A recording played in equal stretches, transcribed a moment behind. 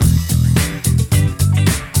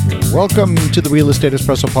Welcome to the Real Estate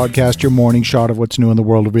Espresso Podcast, your morning shot of what's new in the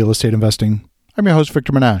world of real estate investing. I'm your host,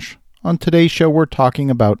 Victor Menashe. On today's show, we're talking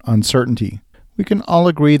about uncertainty. We can all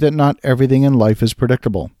agree that not everything in life is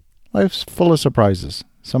predictable. Life's full of surprises,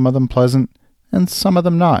 some of them pleasant and some of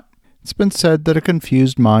them not. It's been said that a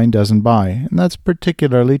confused mind doesn't buy, and that's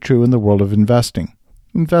particularly true in the world of investing.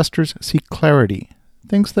 Investors seek clarity.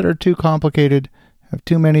 Things that are too complicated, have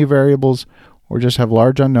too many variables, or just have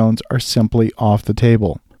large unknowns are simply off the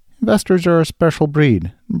table. Investors are a special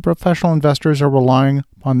breed. Professional investors are relying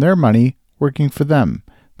upon their money working for them.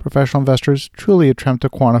 Professional investors truly attempt to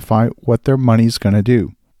quantify what their money's going to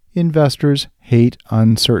do. Investors hate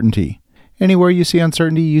uncertainty. Anywhere you see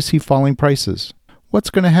uncertainty, you see falling prices.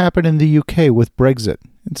 What's going to happen in the UK with Brexit?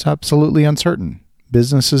 It's absolutely uncertain.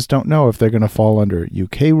 Businesses don't know if they're going to fall under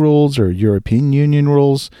UK rules or European Union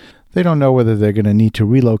rules. They don't know whether they're going to need to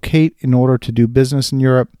relocate in order to do business in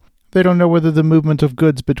Europe. They don't know whether the movement of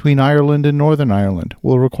goods between Ireland and Northern Ireland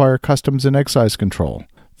will require customs and excise control.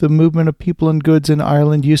 The movement of people and goods in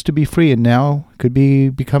Ireland used to be free and now could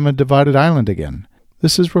become a divided island again.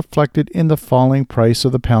 This is reflected in the falling price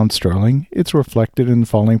of the pound sterling. It's reflected in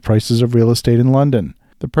falling prices of real estate in London.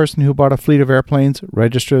 The person who bought a fleet of airplanes,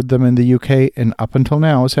 registered them in the UK, and up until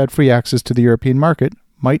now has had free access to the European market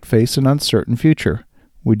might face an uncertain future.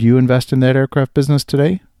 Would you invest in that aircraft business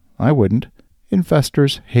today? I wouldn't.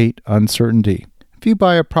 Investors hate uncertainty. If you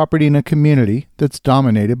buy a property in a community that's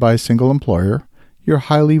dominated by a single employer, you're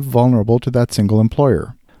highly vulnerable to that single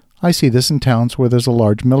employer. I see this in towns where there's a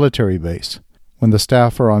large military base. When the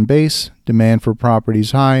staff are on base, demand for property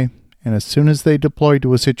is high, and as soon as they deploy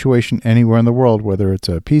to a situation anywhere in the world, whether it's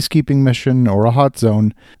a peacekeeping mission or a hot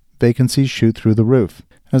zone, vacancies shoot through the roof.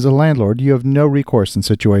 As a landlord, you have no recourse in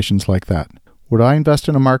situations like that. Would I invest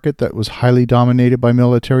in a market that was highly dominated by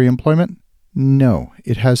military employment? No,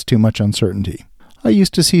 it has too much uncertainty. I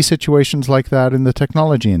used to see situations like that in the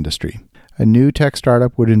technology industry. A new tech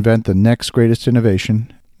startup would invent the next greatest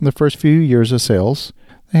innovation. In the first few years of sales,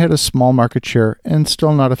 they had a small market share and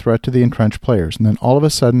still not a threat to the entrenched players. And then all of a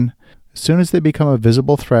sudden, as soon as they become a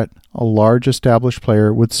visible threat, a large established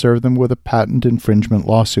player would serve them with a patent infringement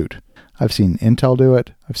lawsuit. I've seen Intel do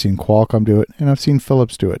it, I've seen Qualcomm do it, and I've seen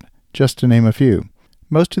Philips do it, just to name a few.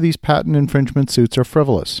 Most of these patent infringement suits are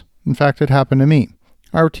frivolous. In fact, it happened to me.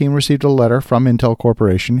 Our team received a letter from Intel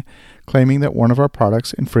Corporation claiming that one of our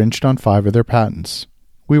products infringed on 5 of their patents.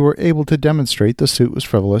 We were able to demonstrate the suit was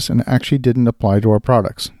frivolous and actually didn't apply to our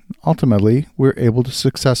products. Ultimately, we were able to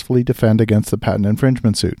successfully defend against the patent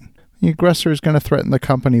infringement suit. The aggressor is going to threaten the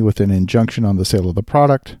company with an injunction on the sale of the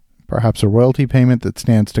product, perhaps a royalty payment that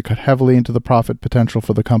stands to cut heavily into the profit potential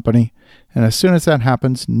for the company. And as soon as that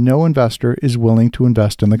happens, no investor is willing to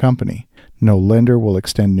invest in the company. No lender will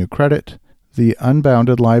extend new credit. The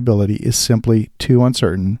unbounded liability is simply too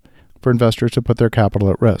uncertain for investors to put their capital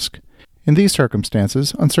at risk. In these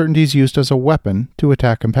circumstances, uncertainty is used as a weapon to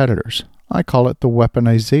attack competitors. I call it the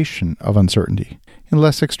weaponization of uncertainty. In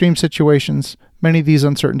less extreme situations, many of these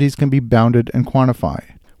uncertainties can be bounded and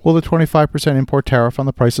quantified. Will the 25% import tariff on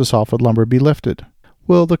the price of softwood lumber be lifted?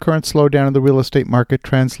 Will the current slowdown in the real estate market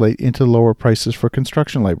translate into lower prices for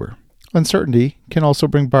construction labor? Uncertainty can also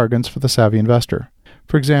bring bargains for the savvy investor.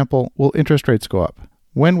 For example, will interest rates go up?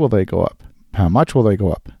 When will they go up? How much will they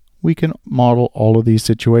go up? We can model all of these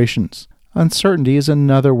situations. Uncertainty is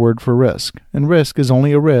another word for risk, and risk is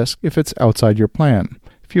only a risk if it's outside your plan.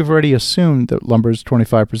 If you've already assumed that lumber is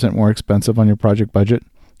 25% more expensive on your project budget,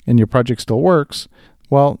 and your project still works,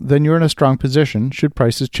 well, then you're in a strong position should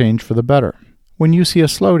prices change for the better. When you see a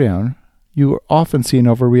slowdown, you often see an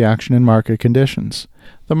overreaction in market conditions.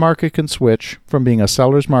 The market can switch from being a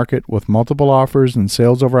seller's market with multiple offers and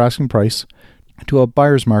sales over asking price to a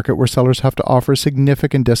buyer's market where sellers have to offer a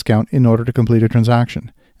significant discount in order to complete a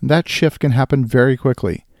transaction. And that shift can happen very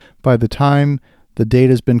quickly. By the time the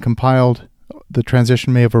data has been compiled, the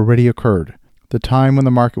transition may have already occurred. The time when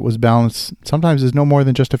the market was balanced sometimes is no more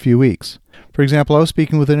than just a few weeks. For example, I was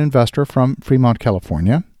speaking with an investor from Fremont,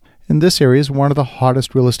 California, and this area is one of the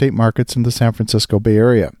hottest real estate markets in the San Francisco Bay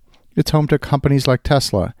Area. It's home to companies like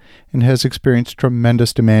Tesla and has experienced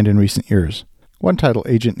tremendous demand in recent years. One title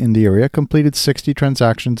agent in the area completed 60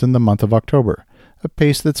 transactions in the month of October, a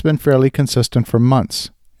pace that's been fairly consistent for months.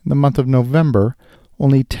 In the month of November,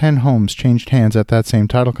 only 10 homes changed hands at that same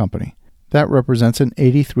title company. That represents an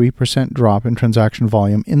 83% drop in transaction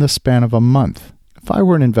volume in the span of a month. If I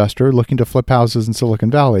were an investor looking to flip houses in Silicon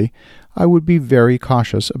Valley, I would be very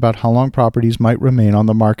cautious about how long properties might remain on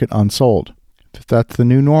the market unsold. If that's the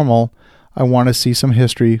new normal, I want to see some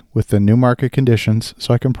history with the new market conditions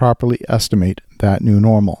so I can properly estimate that new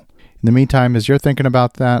normal. In the meantime, as you're thinking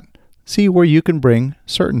about that, See where you can bring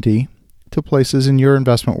certainty to places in your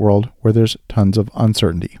investment world where there's tons of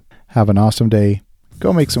uncertainty. Have an awesome day.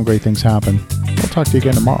 Go make some great things happen. I'll talk to you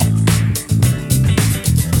again tomorrow.